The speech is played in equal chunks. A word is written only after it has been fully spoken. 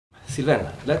Sylvain,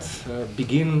 let's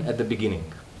begin at the beginning.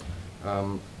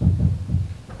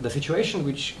 The situation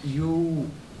which you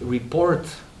report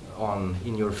on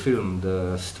in your film,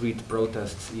 the street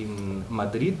protests in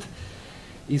Madrid,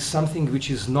 is something which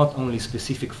is not only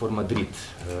specific for Madrid.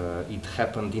 It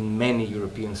happened in many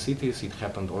European cities, it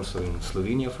happened also in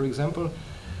Slovenia, for example.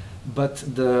 But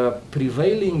the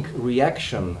prevailing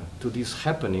reaction to these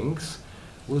happenings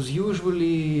was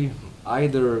usually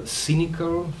either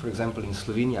cynical. For example, in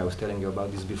Slovenia, I was telling you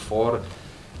about this before,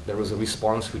 there was a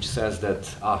response which says that,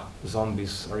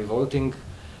 zombies are revolting,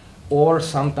 or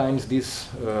sometimes these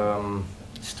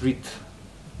street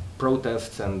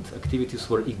protests and activities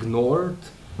were ignored.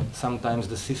 Sometimes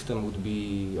the system would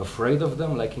be afraid of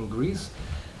them, like in Greece.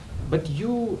 But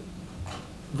you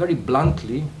very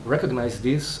bluntly recognize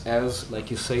this as,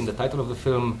 like you say in the title of the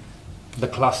film, the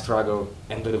class struggle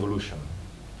and the revolution.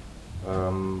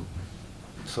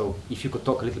 So if you could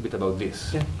talk a little bit about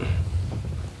this. Yeah.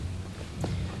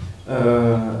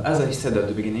 As I said at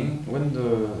the beginning, when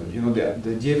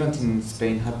the event in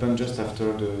Spain happened just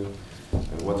after the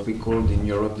what we called in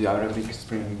Europe the Arabic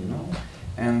Spring,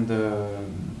 and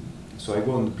so I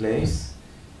go on the place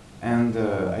and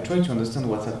I try to understand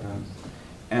what happened,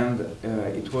 and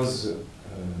it was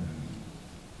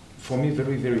for me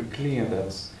very, very clear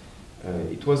that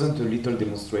it wasn't a little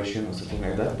demonstration or something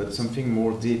like that, but something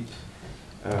more deep.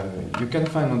 You can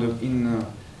find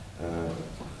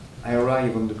I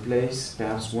arrive on the place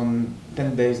perhaps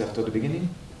 10 days after the beginning,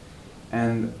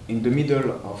 and in the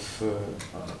middle of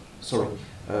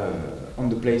on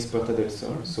the place Puerta del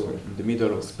Sol, so in the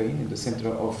middle of Spain, in the center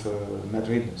of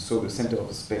Madrid, so the center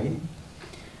of Spain,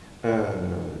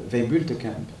 they built a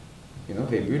camp.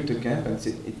 They built a camp, and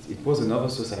it was another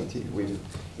society.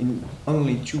 In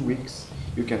only 2 weeks,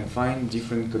 you can find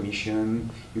different commission.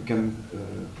 You can,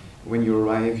 when you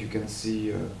arrive, you can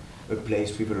see a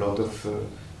place with a lot of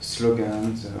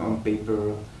slogans on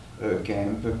paper,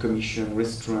 camp, commission,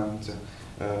 restaurant,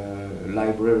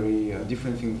 library,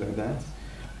 different things like that.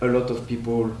 A lot of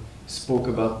people spoke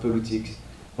about politics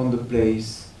on the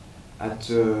place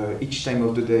at each time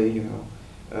of the day,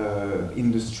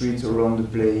 in the streets around the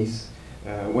place.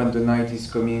 When the night is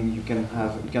coming, you can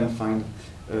find.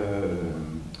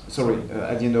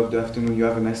 At the end of the afternoon, you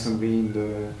have an assembly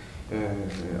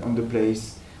on the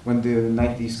place. When the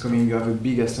night is coming, you have a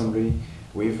big assembly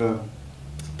with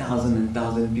 1,000 and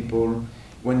 1,000 people.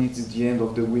 When it's the end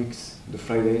of the weeks, the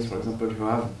Fridays, for example, you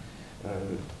have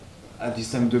at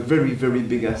this time the very, very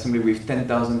big assembly with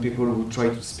 10,000 people who try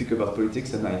to speak about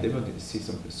politics, and I never did see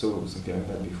something like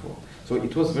that before. So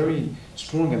it was very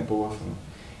strong and powerful.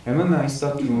 And when I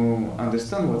start to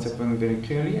understand what's happened very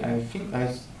clearly, I think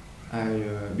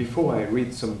before I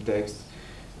read some text,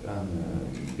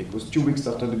 because 2 weeks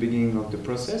after the beginning of the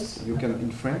process, you can,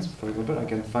 in France, for example, I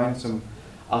can find some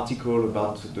article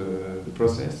about the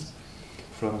process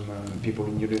from people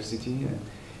in university,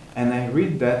 and I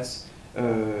read that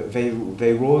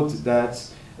they wrote that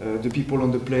the people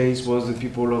on the place was the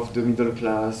people of the middle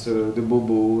class, the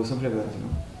bobo, something like that,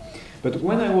 But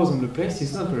when I was on the place,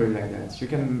 it's not very like that. You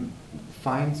can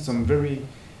find some very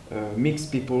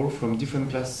mixed people from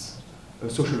different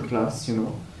social class,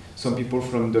 Some people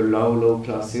from the low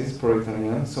classes,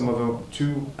 proletarian, some of them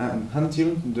too,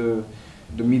 until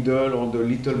the middle or the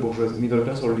little bourgeoisie, middle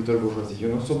class or little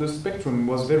bourgeoisie, So the spectrum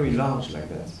was very large like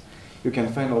that. You can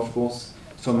find, of course,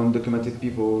 some undocumented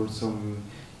people, some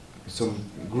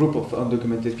group of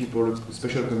undocumented people,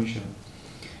 special commission.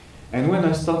 And when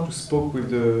I start to speak with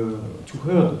the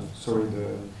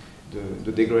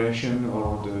degradation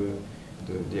or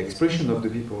the expression of the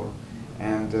people,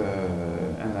 and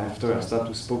after I start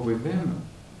to speak with them,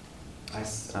 I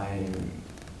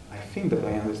think that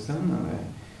I understand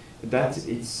that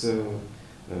it's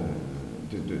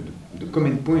the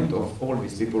common point of all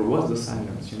these people was the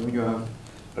silence. You have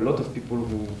a lot of people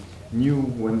who knew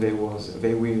when they were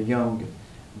young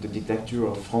the dictator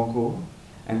of Franco,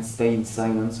 and stay in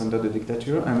silence under the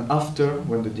dictator, and after,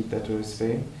 when the dictator is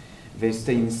failed, they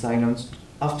stay in silence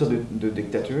after the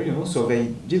dictator, so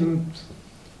they didn't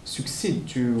succeed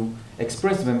to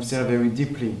express themselves very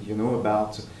deeply,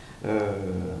 about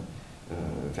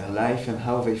their life and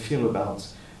how they feel about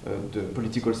the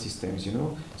political systems,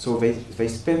 So they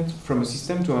spent from a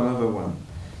system to another one.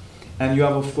 And you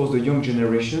have, of course, the young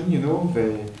generation,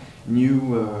 they knew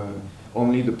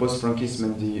only the post-Frankism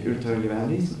and the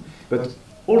ultra-liberalism, but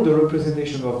all the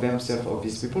representation of themselves, of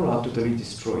these people, are totally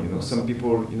destroyed. Some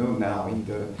people, now in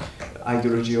the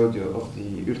ideology of the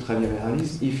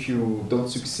ultra-liberalism, if you don't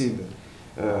succeed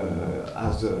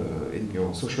in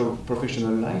your social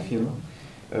professional life,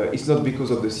 it's not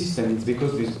because of the system, it's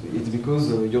because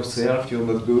yourself, you're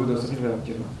not good or something like that,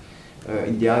 you know.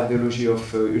 In the ideology of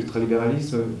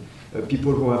ultraliberalism,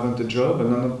 people who haven't a job,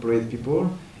 non-employed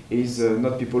people, is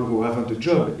not people who haven't a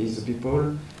job, is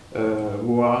people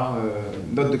who are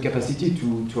not the capacity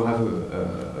to have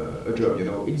a job, you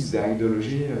know. It's the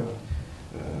ideology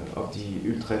of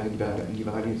the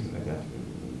ultra-liberalism, like that.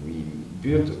 We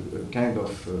build a kind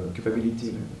of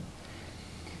capability.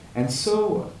 And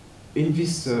so, in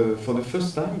this, for the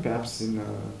first time, perhaps in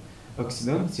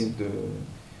Occident, in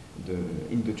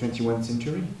the 21st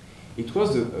century, it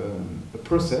was a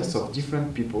process of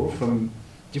different people from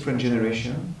different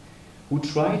generations who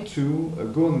try to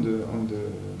gone on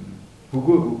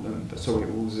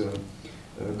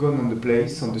the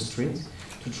place, on the street,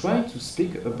 to try to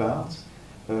speak about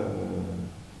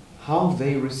how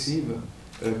they receive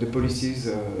the policies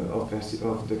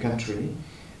of the country,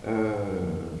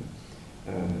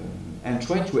 and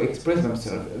try to express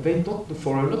themselves. They don't,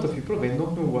 for a lot of people, they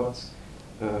don't know what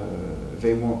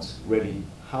they want really,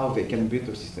 how they can build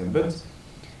a system. But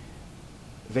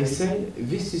they say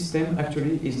this system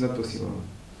actually is not possible.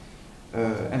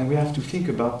 And we have to think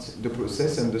about the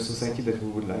process and the society that we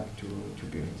would like to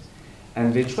build.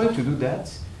 And they try to do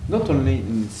that, not only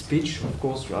in speech, of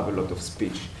course, you have a lot of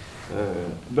speech,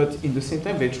 but in the same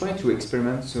time they try to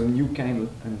experiment some new kind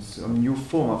and some new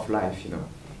form of life, you know,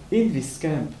 in this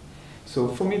camp. So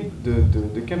for me,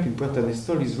 the camp in Puerta del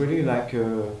Sol is really like,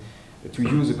 to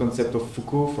use the concept of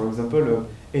Foucault, for example,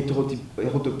 a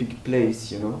heterotopic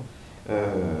place, you know.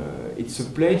 It's a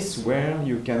place where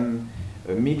you can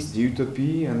mix the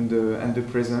utopia and the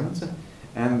present,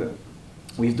 and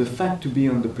with the fact to be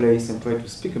on the place and try to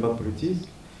speak about politics,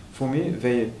 for me,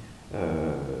 they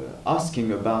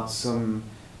asking about some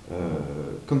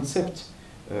concept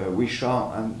which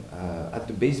are at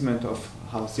the basement of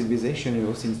our civilization, you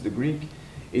know, since the Greek.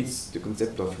 It's the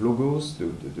concept of logos,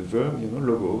 the verb, you know,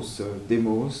 logos,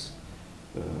 demos,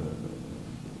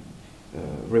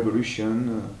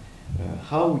 revolution,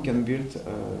 how we can build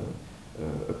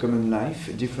a common life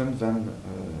different than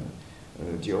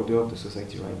the order of the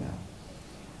society right now.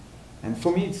 And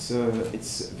for me, it's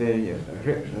very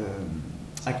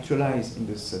actualized in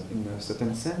a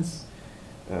certain sense.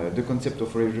 The concept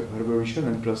of revolution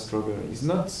and class struggle is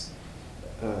not,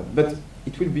 but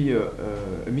it will be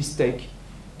a mistake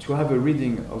to have a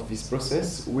reading of this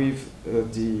process with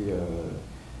the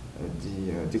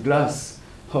glass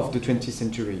of the 20th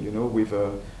century, you know, with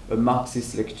a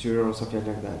Marxist lecture or something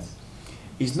like that.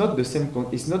 It's not the same.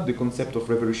 It's not the concept of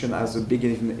revolution as the big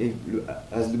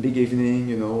evening,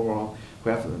 you know, or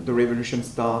we have the revolution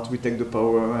start, we take the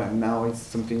power, and now it's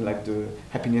something like the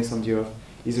happiness on the earth.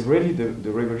 It's really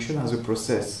the revolution as a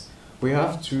process. We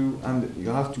have to, and you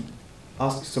have to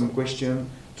ask some question,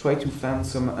 try to find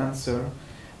some answer,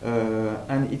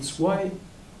 and it's why,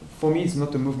 for me, it's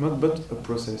not a movement but a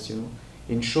process, you know,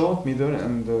 in short, middle,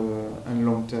 and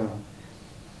long term.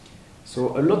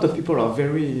 So a lot of people are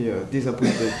very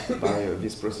disappointed by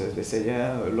this process. They say,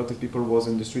 yeah, a lot of people was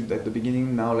in the street at the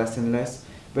beginning, now less and less.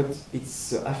 But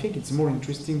it's, I think it's more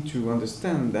interesting to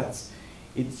understand that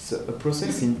it's a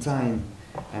process in time.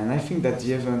 And I think that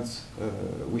the events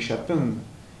which happen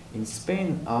in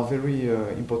Spain are very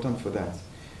important for that.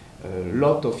 A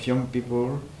lot of young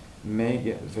people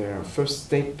make their first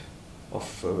step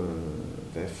of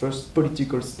their first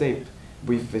political step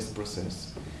with this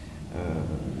process.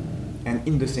 And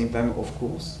in the same time, of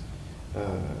course,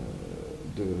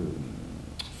 the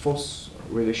force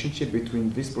relationship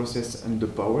between this process and the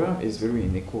power is very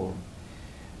unequal.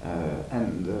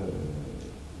 And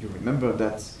you remember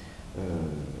that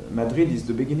Madrid is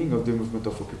the beginning of the movement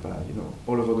of Occupy, you know,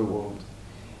 all over the world.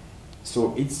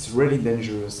 So it's really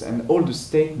dangerous, and all the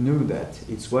state knew that.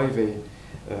 It's why they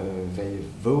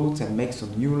vote and make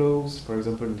some new laws. For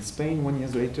example, in Spain, 1 year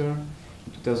later,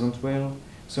 in 2012,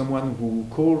 someone who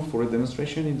called for a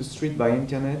demonstration in the street by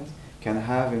internet can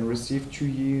have and receive 2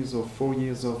 years or 4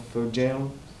 years of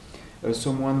jail.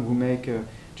 Someone who make,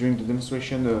 during the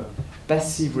demonstration, a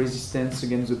passive resistance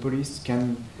against the police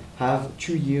can have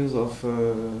 2 years of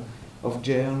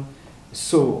jail.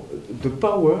 So the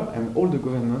power and all the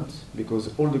government,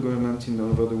 because all the government in all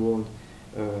over the world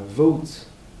vote,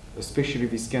 especially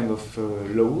this kind of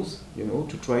laws, you know,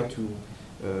 to try to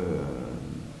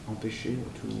empêcher,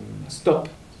 to stop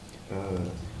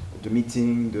the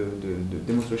meeting, the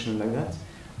demonstration like that.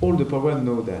 All the power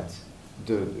know that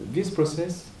this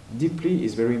process deeply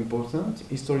is very important,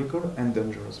 historical and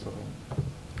dangerous for them.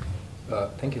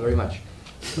 Thank you very much.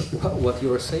 What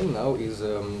you are saying now is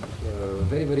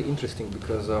very, very interesting,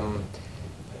 because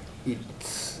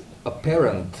it's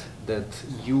apparent that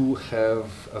you have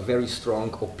a very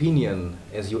strong opinion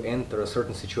as you enter a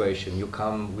certain situation. You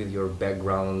come with your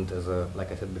background as a,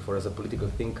 like I said before, as a political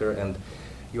thinker, and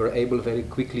you're able very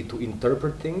quickly to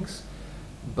interpret things.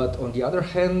 But on the other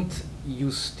hand,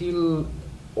 you still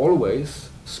always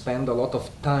spend a lot of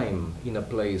time in a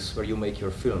place where you make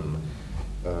your film.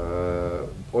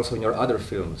 Also in your other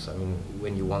films, I mean,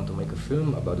 when you want to make a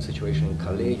film about the situation in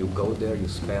Calais, you go there, you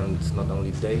spend not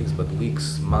only days, but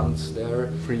weeks, months there.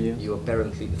 3 years.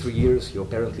 3 years, you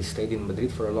apparently stayed in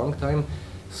Madrid for a long time.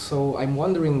 So I'm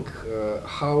wondering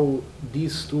how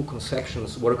these two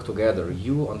conceptions work together.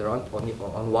 You,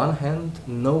 on one hand,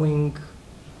 knowing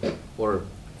or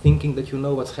thinking that you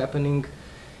know what's happening,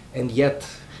 and yet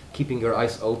keeping your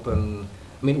eyes open.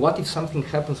 I mean, what if something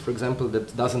happens, for example,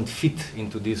 that doesn't fit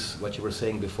into this, what you were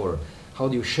saying before? How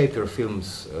do you shape your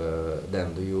films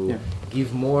then? Do you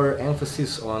give more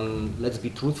emphasis on let's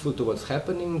be truthful to what's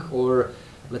happening, or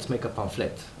let's make a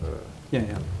pamphlet?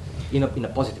 In a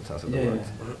positive sense of the word.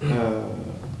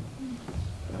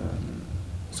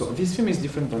 So this film is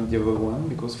different than the other one,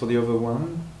 because for the other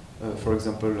one, for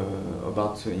example,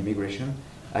 about immigration,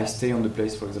 I stay on the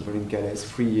place, for example, in Calais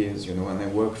 3 years, you know, and I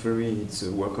work it's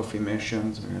a work of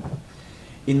immersion.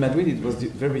 In Madrid, it was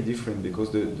very different,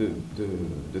 because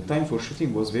the time for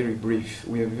shooting was very brief.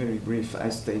 We are very brief. I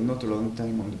stayed not a long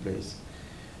time on the place.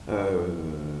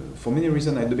 For many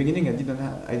reasons, at the beginning, I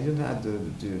didn't have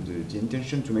the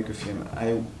intention to make a film.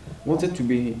 I wanted to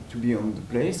be on the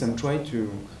place and try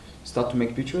to start to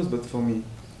make pictures, but for me,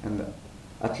 and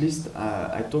at least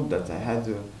I thought that I had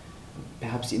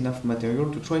perhaps enough material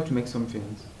to try to make some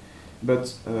things.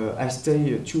 But I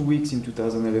stayed 2 weeks in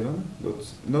 2011,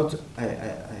 but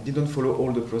I didn't follow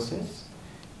all the process.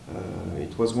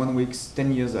 It was 1 week,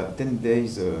 10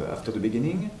 days after the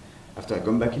beginning, after I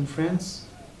come back in France,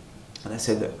 and I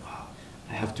said,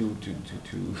 I have to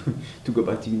to go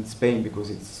back in Spain because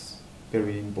it's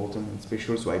very important and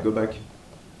special. So I go back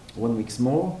 1 week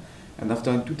more, and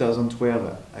after in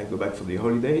 2012 I go back for the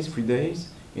holidays, 3 days.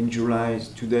 In July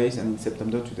 2 days, and in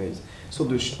September 2 days. So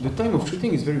the time of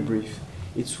shooting is very brief.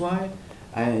 It's why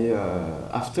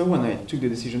after when I took the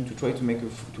decision to try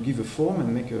to give a form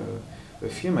and make a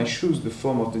film, I chose the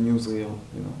form of the newsreel,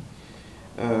 you know.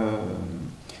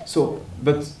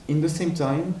 But in the same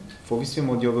time, for this film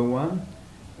or the other one,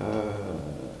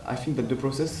 I think that the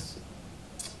process,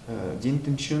 the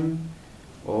intention,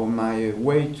 or my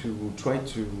way to try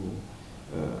to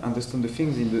understand the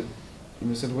things in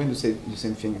a certain way to say the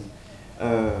same thing.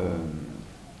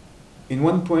 In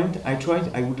one point, I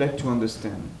would like to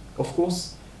understand. Of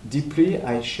course, deeply,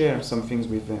 I share some things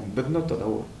with them, but not at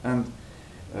all. And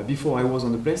before I was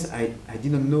on the place, I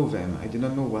didn't know them. I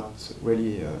didn't know what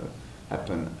really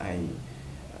happened. I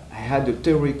had a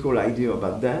theoretical idea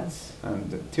about that,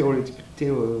 and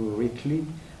theoretically,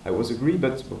 I was agree.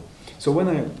 But so when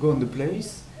I go on the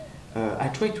place, I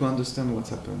try to understand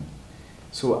what's happened.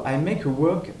 So I make a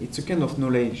work, it's a kind of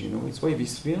knowledge, you know. It's why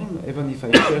this film, even if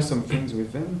I share some things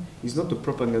with them, is not a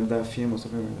propaganda film or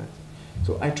something like that.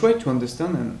 So I try to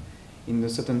understand and, in a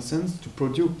certain sense, to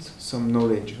produce some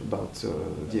knowledge about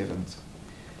the event.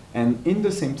 And in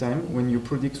the same time, when you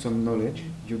produce some knowledge,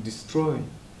 you destroy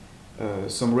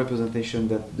some representation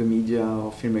that the media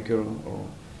or filmmaker or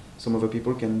some other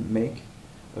people can make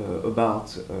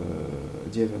about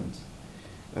the event.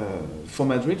 For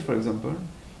Madrid, for example,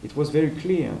 it was very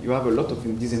clear. You have a lot of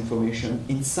disinformation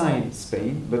inside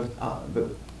Spain, but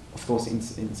of course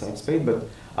inside Spain, but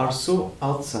also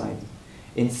outside.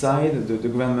 Inside, the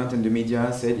government and the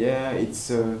media said, yeah, it's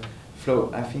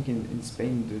I think in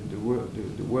Spain the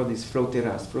word is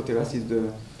flauteras. Flauteras is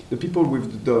the people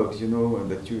with the dogs, you know,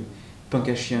 that you punk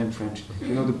à chien in French.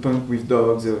 You know, the punk with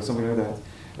dogs or something like that.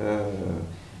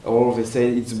 Or they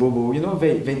say it's bobo. You know,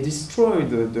 they destroy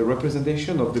the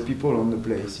representation of the people on the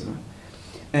place. You know.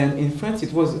 And in France,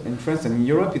 and in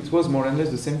Europe, it was more or less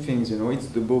the same things, you know, it's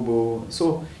the bobo.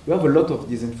 So you have a lot of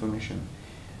disinformation.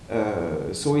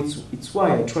 So it's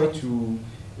why I try to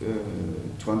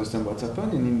understand what's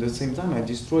happened, and in the same time, I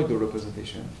destroy the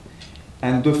representation.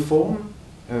 And the form,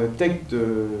 take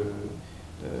the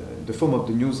form of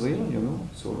the newsreel, you know,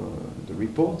 so the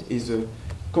report is a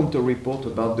counter-report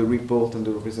about the report and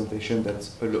the representation that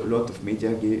a lot of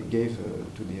media gave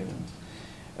to the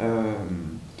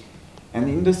event. And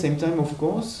in the same time, of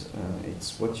course,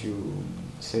 it's what you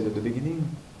said at the beginning.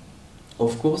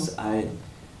 Of course, I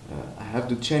have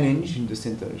the challenge in the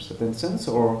certain sense,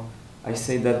 or I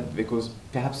say that because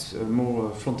perhaps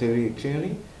more frontally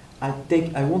clearly,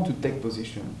 I want to take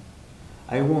position.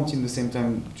 I want in the same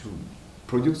time to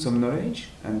produce some knowledge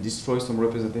and destroy some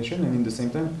representation, and in the same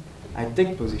time, I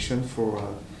take position for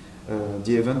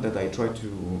the event that I try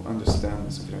to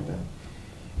understand, something like that.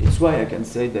 It's why I can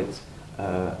say that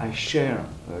I share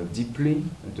deeply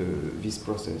this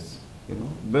process, you know.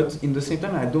 But in the same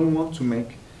time, I don't want to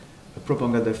make a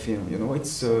propaganda film, you know.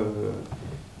 It's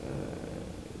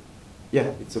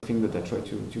yeah, it's a thing that I try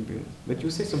to build. But you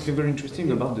say something very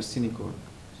interesting about the cynical.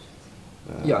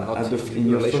 Yeah, not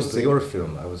in relation to thing. your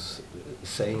film. I was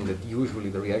saying that usually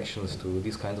the reactions to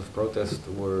these kinds of protests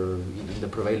were, in the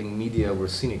prevailing media, were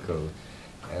cynical.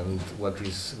 And what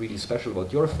is really special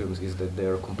about your films is that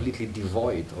they're completely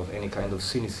devoid of any kind of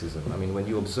cynicism. I mean, when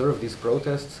you observe these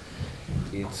protests,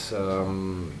 it's...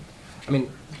 I mean,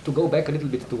 to go back a little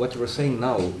bit to what you were saying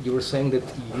now, you were saying that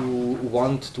you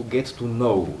want to get to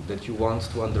know, that you want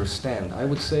to understand. I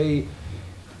would say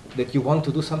that you want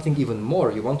to do something even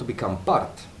more. You want to become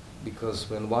part. Because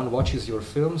when one watches your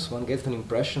films, one gets an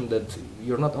impression that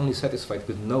you're not only satisfied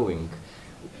with knowing,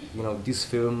 you know, this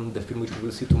film, the film which we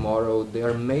will see tomorrow, they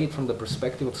are made from the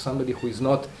perspective of somebody who is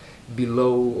not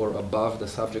below or above the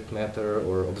subject matter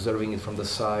or observing it from the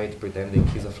side, pretending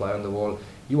he's a fly on the wall.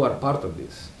 You are part of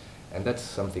this. And that's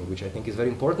something which I think is very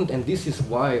important. And this is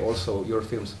why also your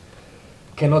films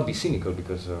cannot be cynical,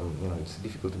 because you know, it's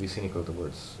difficult to be cynical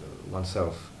towards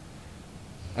oneself.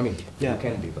 I mean, yeah, you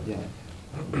can be, but... Yeah.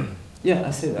 Yeah,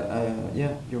 I say that.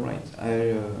 Yeah, you're right.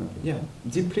 Yeah,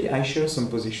 deeply I share some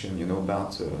position, you know,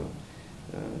 about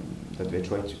that they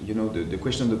try to, you know, the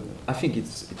question of, I think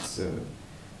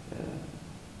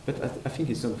but I think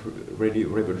it's not really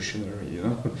revolutionary, you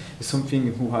know.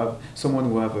 Someone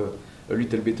who have a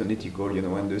little bit unethical, you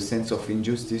know, and the sense of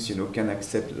injustice, you know, can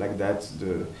accept like that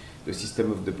the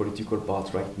system of the political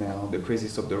part right now, the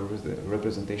crisis of the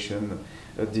representation,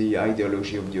 the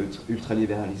ideology of the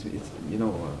ultraliberalism, you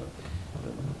know.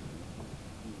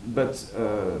 But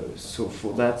so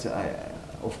for that,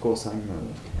 of course,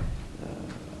 and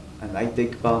I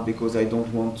take part because I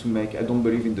don't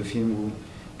believe in the film who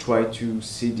try to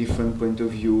see different point of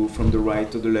view from the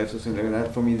right to the left or something like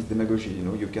that. For me, it's demagogy. You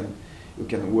know, you can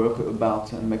work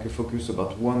about and make a focus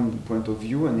about one point of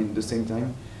view, and in the same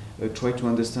time try to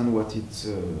understand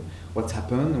what's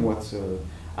happened, what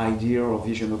idea or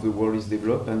vision of the world is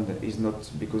developed, and it's not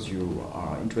because you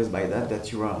are interested by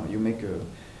that you make a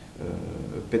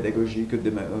pedagogic,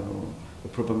 a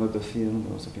propaganda film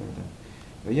or something like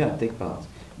that. Yeah, take part.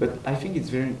 But I think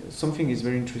something is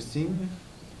very interesting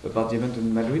about the event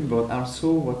in Madrid, but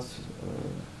also what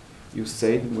you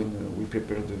said when we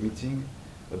prepared the meeting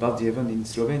about the event in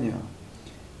Slovenia.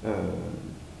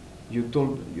 You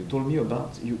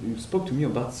spoke to me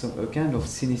about a kind of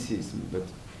cynicism, but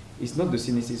it's not the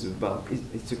cynicism about,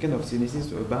 it's a kind of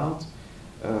cynicism about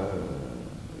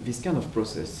this kind of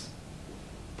process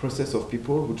of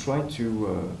people who try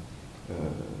to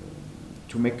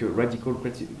make a radical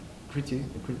critique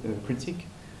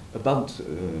about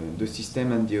the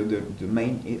system and the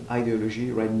main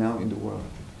ideology right now in the world.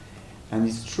 And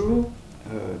it's true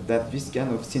that this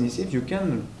kind of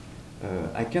cynicism,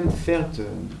 I can felt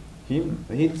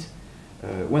it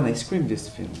when I screened this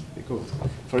film. Because,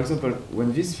 for example,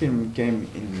 when this film came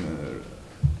in,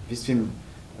 this film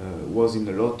was in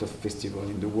a lot of festivals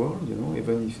in the world, you know,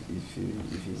 even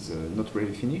if it's not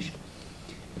really finished.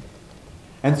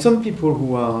 And some people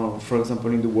who are, for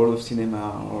example, in the world of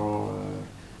cinema or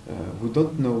who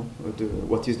don't know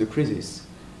what is the crisis,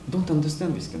 don't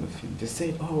understand this kind of film. They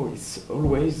say, oh, it's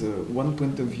always one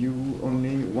point of view,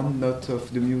 only one note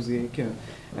of the music, and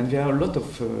there are a lot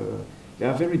of, they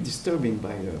are very disturbing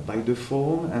by the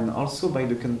form and also by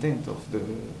the content of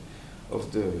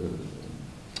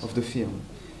the film.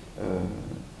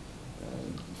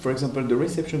 For example, the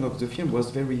reception of the film was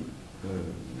very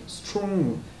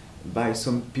strong by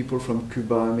some people from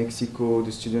Cuba, Mexico,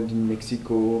 the student in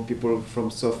Mexico, people from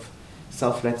South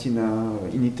Latina,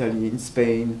 in Italy, in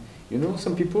Spain. You know,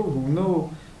 some people who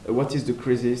know what is the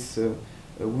crisis,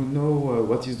 who know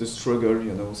what is the struggle,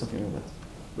 you know, something like that.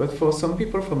 But for some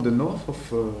people from the north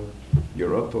of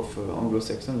Europe, of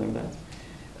Anglo-Saxon like that,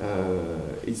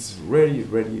 it's really,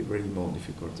 really, really more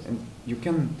difficult. And you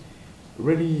can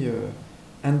really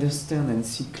understand and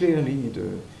see clearly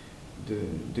the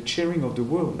sharing of the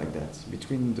world like that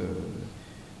between the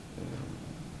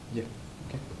yeah.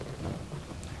 Okay.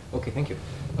 Okay, thank you.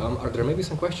 Are there maybe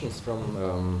some questions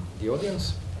from the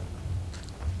audience?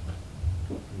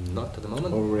 Not at the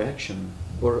moment. Or reaction.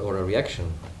 Or a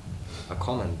reaction, a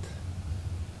comment.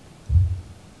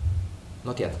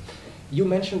 Not yet. You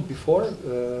mentioned before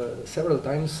several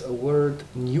times a word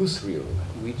newsreel,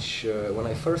 which when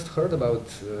I first heard about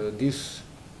this,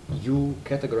 you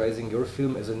categorizing your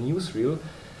film as a newsreel,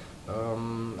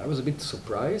 I was a bit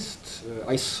surprised.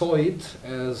 I saw it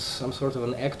as some sort of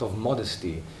an act of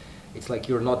modesty, It's like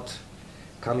you're not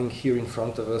coming here in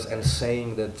front of us and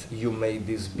saying that you made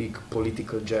this big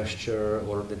political gesture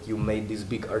or that you made this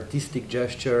big artistic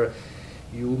gesture.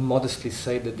 You modestly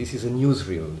say that this is a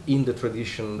newsreel in the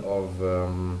tradition of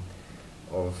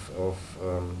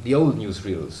the old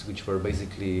newsreels, which were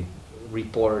basically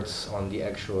reports on the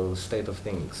actual state of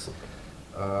things.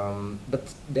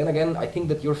 But then again, I think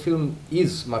that your film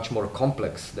is much more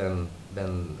complex than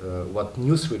what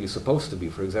newsreel is supposed to be.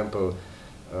 For example,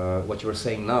 what you were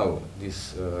saying now,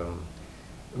 this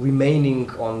remaining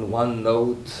on one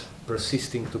note,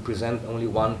 persisting to present only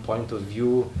one point of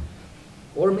view,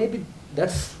 or maybe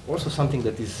that's also something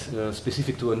that is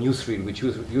specific to a newsreel, which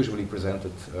usually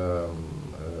presented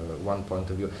one point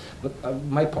of view. But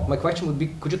my question would be,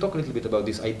 could you talk a little bit about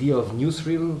this idea of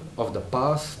newsreel of the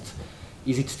past?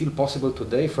 Is it still possible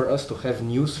today for us to have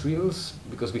newsreels?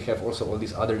 Because we have also all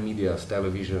these other medias,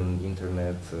 television,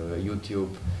 internet,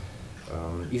 YouTube.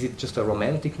 Is it just a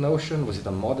romantic notion? Was it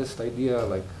a modest idea,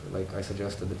 like I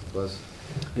suggested that it was?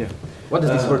 Yeah. What does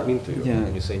this word mean to you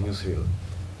when you say newsreel?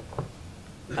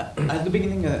 At the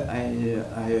beginning,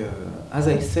 as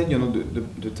I said,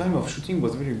 the time of shooting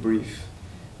was very brief.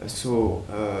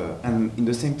 And in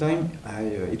the same time,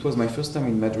 it was my first time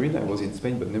in Madrid. I was in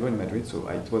Spain, but never in Madrid. So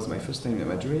it was my first time in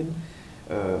Madrid.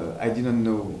 I didn't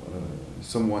know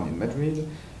someone in Madrid.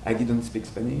 I didn't speak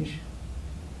Spanish,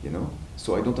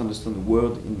 so I don't understand a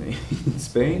word in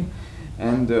Spain,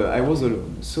 and I was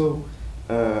alone. So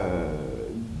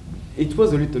it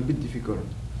was a little bit difficult,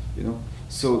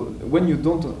 So when you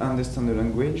don't understand the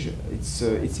language,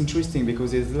 it's interesting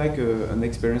because it's like an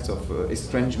experience of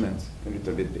estrangement a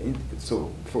little bit.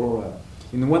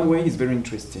 In one way, it's very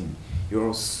interesting.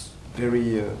 You're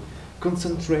very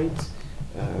concentrate.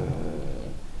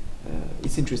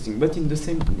 It's interesting, but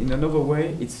in another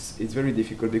way, it's very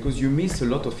difficult because you miss a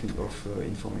lot of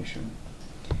information.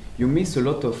 You miss a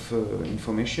lot of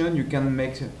information. You can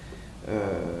make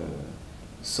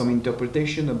some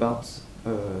interpretation about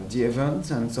the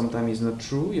event, and sometimes it's not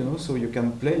true, so you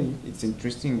can play. It's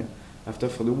interesting after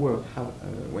for the work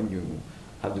when you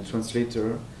have the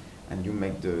translator and you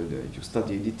make you start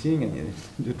the editing and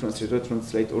the translator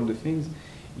translate all the things.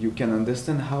 You can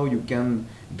understand how you can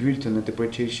build an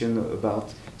interpretation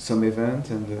about some event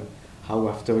and how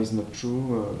after is not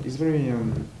true. It's very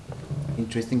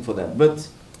interesting for that, but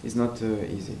it's not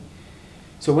easy.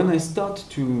 So when I start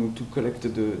to collect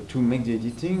to make the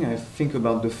editing, I think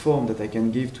about the form that I can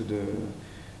give to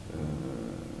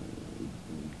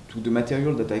the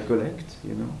material that I collect,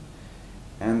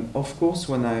 And of course,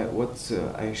 when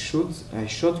I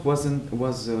shot wasn't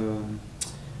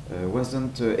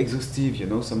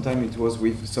exhaustive, Sometimes it was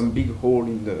with some big hole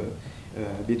in the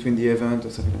between the event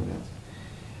or something like that.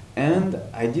 And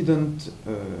I didn't.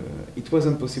 It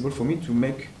wasn't possible for me to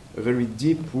make a very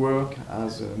deep work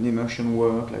as an immersion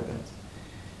work like that.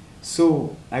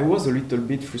 So I was a little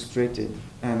bit frustrated,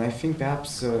 and I think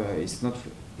perhaps it's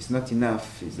not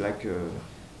enough. It's like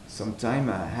sometime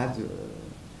I had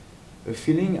a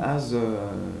feeling as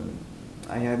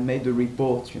I had made a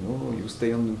report. You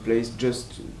stay on the place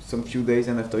just some few days,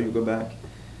 and after you go back.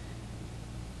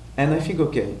 And I think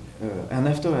okay. And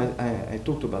after I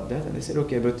talked about that, and I said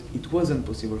okay, but it wasn't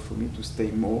possible for me to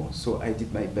stay more, so I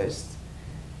did my best.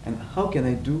 And how can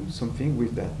I do something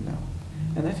with that now?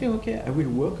 And I think, okay, I will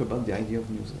work about the idea of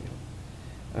newsreel.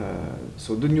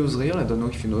 So the newsreel, I don't know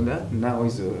if you know that, now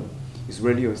is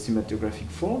really a cinematographic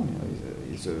form.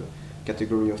 It's a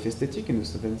category of aesthetic in a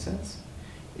certain sense.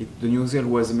 The newsreel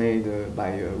was made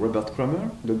by Robert Crummer.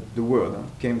 The word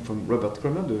came from Robert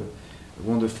Crummer, the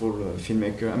wonderful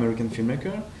filmmaker, American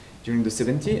filmmaker, during the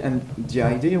 70s. And the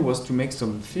idea was to make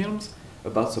some films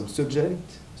about some subject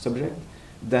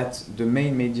that the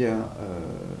main media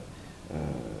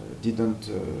didn't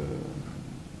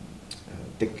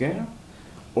take care,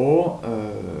 or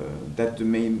that the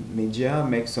main media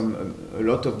makes a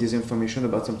lot of disinformation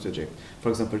about some subject. For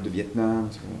example, the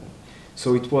Vietnam.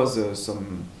 So it was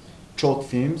some short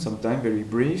film, sometimes very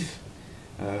brief,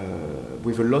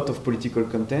 with a lot of political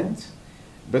content,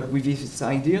 but with this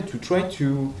idea to try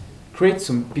to create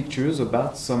some pictures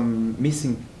about some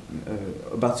missing,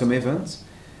 about some events,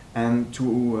 and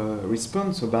to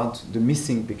respond about the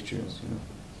missing pictures.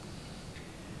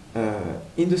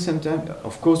 In the same time,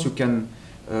 of course, you can.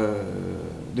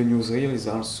 The newsreel is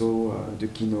also the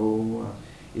kino,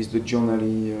 is the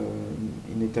giornali.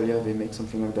 In Italy, they make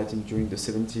something like that during the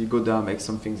 70s. Godard makes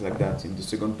some things like that in the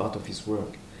second part of his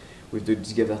work, with the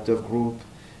Zgavertov group.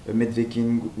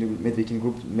 Medvekin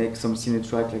group makes some cine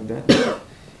track like that.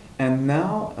 And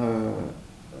now.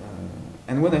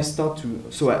 And when I start to,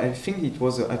 so I think it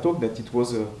was, I thought that it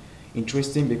was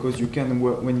interesting because you can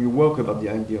work, when you work about the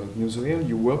idea of newsreel,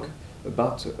 you work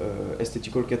about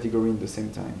aesthetical category in the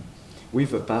same time,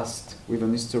 with a past, with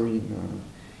an history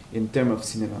in terms of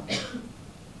cinema,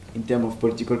 in terms of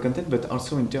political content, but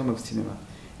also in terms of cinema.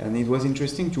 And it was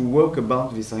interesting to work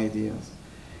about these ideas.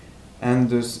 And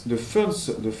the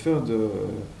third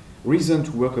reason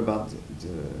to work about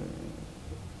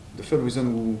the third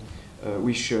reason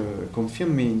which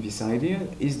confirmed me in this idea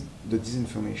is the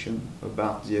disinformation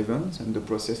about the event and the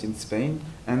process in Spain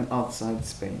and outside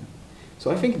Spain.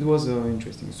 So I think it was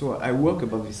interesting. So I work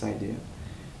about this idea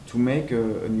to make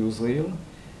a newsreel,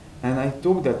 and I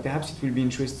thought that perhaps it will be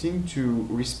interesting to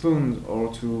respond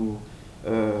or to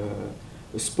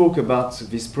spoke about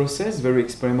this process, very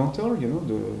experimental. You know,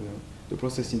 the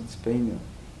process in Spain,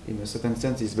 in a certain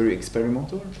sense, is very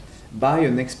experimental, by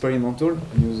an experimental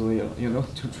newsreel. You know,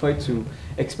 to try to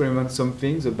experiment some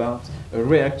things about a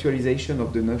reactualization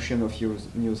of the notion of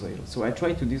newsreel. So I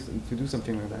tried to do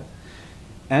something like that,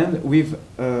 and with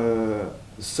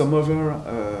some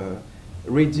other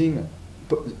reading,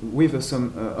 with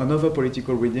some another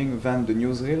political reading than the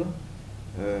newsreel.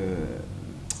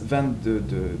 Than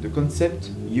the concept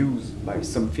used by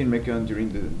some filmmakers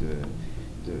during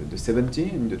the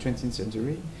 17th and the 20th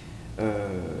century.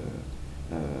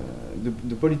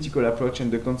 The political approach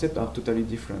and the concept are totally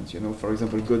different. You know, for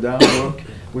example, Godard worked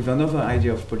with another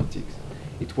idea of politics.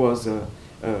 It was to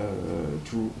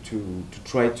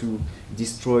try to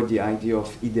destroy the idea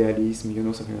of idealism, you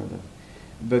know, something like that.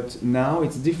 But now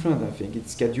it's different, I think.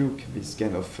 It's caduc, this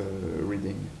kind of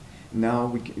reading.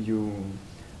 Now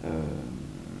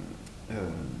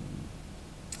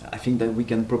I think that we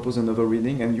can propose another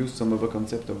reading and use some other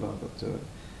concept about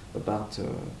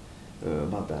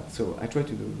that. So I try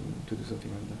to do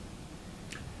something like that.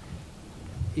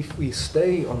 If we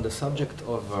stay on the subject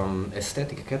of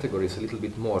aesthetic categories a little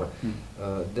bit more,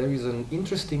 there is an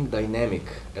interesting dynamic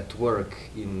at work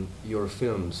in your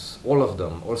films, all of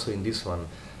them, also in this one.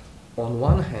 On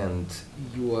one hand,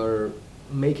 you are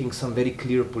making some very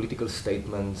clear political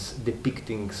statements,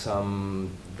 depicting some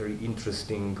very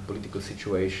interesting political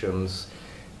situations.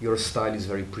 Your style is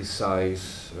very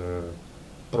precise,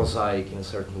 prosaic in a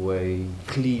certain way,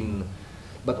 clean.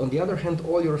 But on the other hand,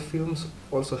 all your films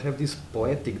also have this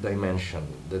poetic dimension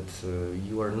that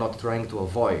you are not trying to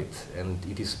avoid, and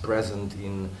it is present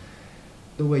in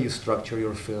the way you structure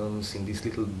your films, in these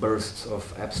little bursts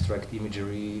of abstract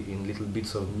imagery, in little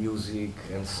bits of music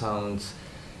and sounds.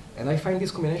 And I find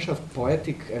this combination of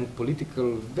poetic and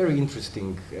political very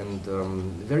interesting and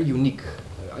very unique.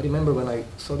 I remember when I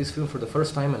saw this film for the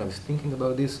first time and I was thinking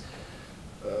about this,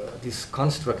 this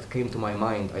construct came to my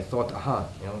mind. I thought, aha,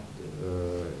 you know,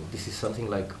 this is something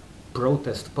like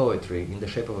protest poetry in the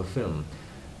shape of a film.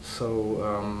 So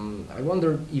I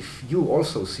wonder if you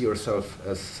also see yourself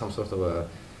as some sort of a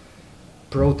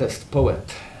protest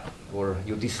poet, or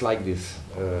you dislike this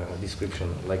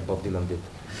description like Bob Dylan did.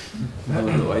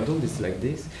 No, I don't dislike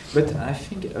this, but I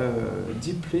think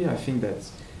deeply, I think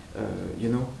that you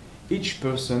know, each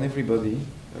person, everybody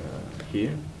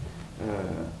here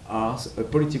has a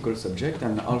political subject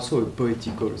and also a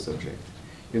poetical subject.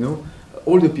 You know,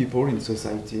 all the people in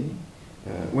society,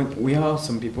 when we are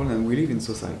some people and we live in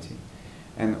society,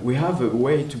 and we have a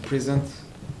way to present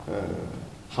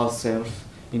ourselves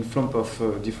in front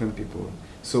of different people.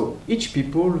 So each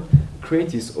people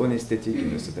create his own aesthetic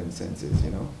in a certain senses,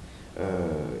 you know.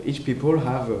 Each people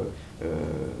have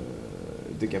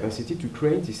the capacity to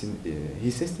create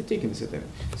his aesthetic in a certain.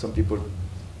 Some people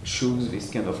choose this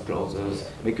kind of clothes,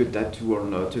 make a tattoo or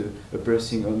not, a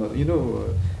piercing or not, you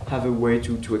know, have a way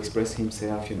to express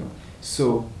himself, you know.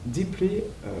 So deeply,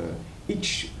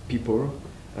 each people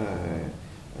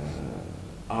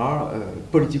are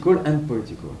political and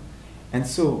political. And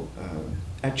so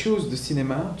I chose the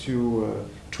cinema to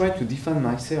try to define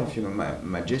myself, you know,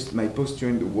 my posture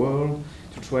in the world,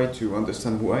 to try to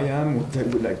understand who I am, what I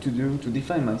would like to do, to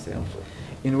define myself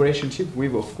in relationship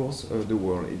with, of course, the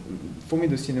world. For me,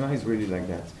 the cinema is really like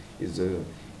that. It's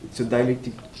a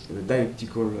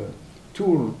dialectical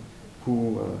tool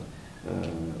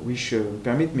which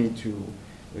permit me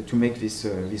to make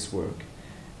this work.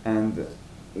 And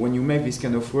when you make this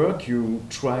kind of work, you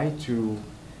try to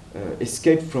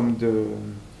escape from the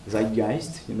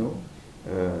zeitgeist, you know,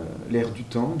 l'air du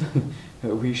temps,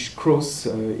 which cross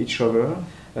each other.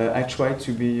 I try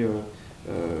to be,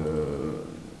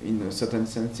 in certain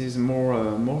senses,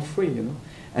 more free, you know.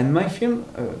 And my film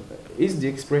is the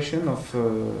expression of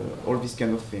all these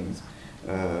kind of things.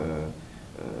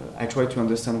 I try to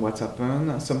understand what's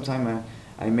happened. Sometimes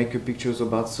I make pictures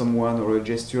about someone or a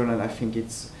gesture, and I think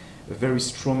it's a very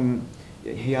strong.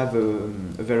 He have a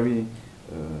very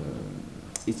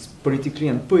it's politically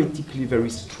and poetically very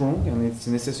strong, and it's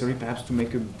necessary perhaps to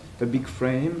make a big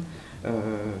frame.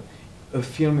 A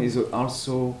film is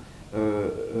also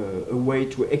a way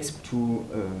to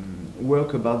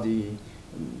work about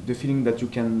the feeling that you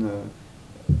can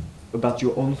about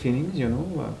your own feelings, you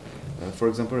know. For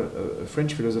example, a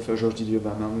French philosopher, Georges Didier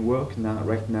Berman, work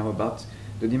right now about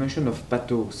the dimension of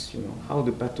pathos, you know, how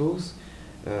the pathos,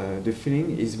 the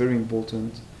feeling is very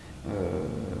important,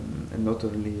 and not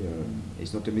only,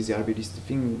 it's not a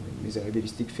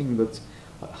miserabilistic thing, but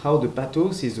how the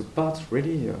pathos is a part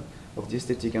really of the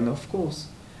aesthetic. And of course,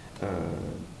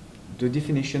 the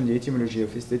definition, the etymology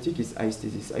of aesthetic is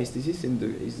aesthesis. Aesthesis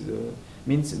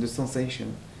means the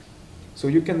sensation. So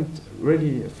you can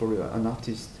really, for an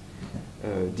artist,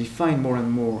 define more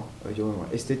and more your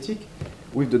aesthetic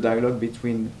with the dialogue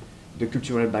between the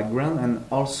cultural background and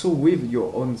also with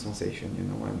your own sensation, you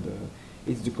know. And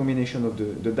it's the combination of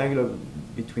the dialogue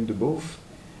between the both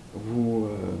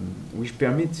which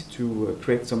permit to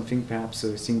create something perhaps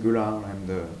singular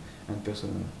and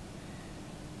personal.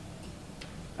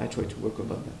 I try to work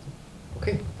about that.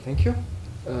 Okay, thank you.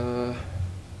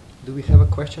 Do we have a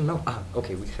question now?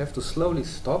 Okay, we have to slowly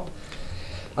stop.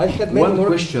 I had many more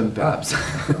question, perhaps,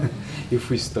 if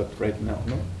we stop right now.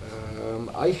 No?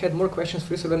 I had more questions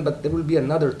for Sylvain, but there will be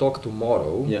another talk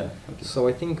tomorrow. Yeah. Okay. So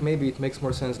I think maybe it makes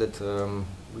more sense that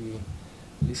we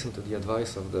listen to the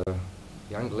advice of the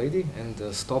young lady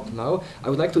and stop now. I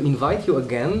would like to invite you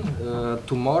again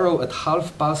tomorrow at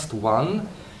 1:30.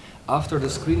 After the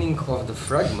screening of the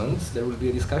fragments, there will be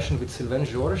a discussion with Sylvain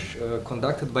Georges,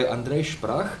 conducted by André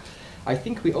Sprach. I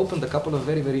think we opened a couple of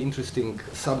very, very interesting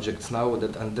subjects now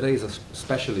that André is a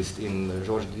specialist in,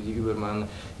 Georges Didier Berman.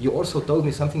 You also told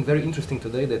me something very interesting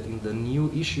today, that in the new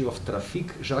issue of Trafic,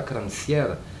 Jacques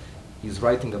Rancière is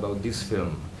writing about this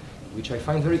film, which I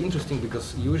find very interesting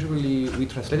because usually we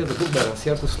translated the book by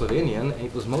Rancière to Slovenian and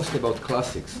it was mostly about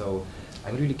classics. So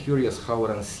I'm really curious how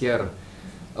Rancière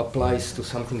applies to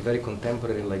something very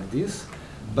contemporary like this.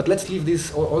 But let's leave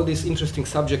all these interesting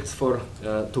subjects for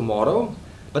tomorrow.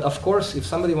 But of course, if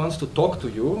somebody wants to talk to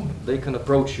you, they can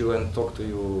approach you and talk to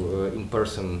you in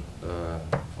person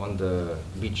on the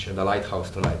beach at the lighthouse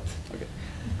tonight. Okay.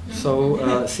 So,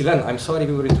 Sylvain, I'm sorry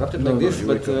we were interrupted like this,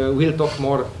 but we'll talk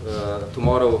more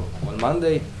tomorrow on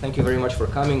Monday. Thank you very much for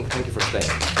coming. Thank you for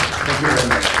staying. Thank you very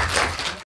much.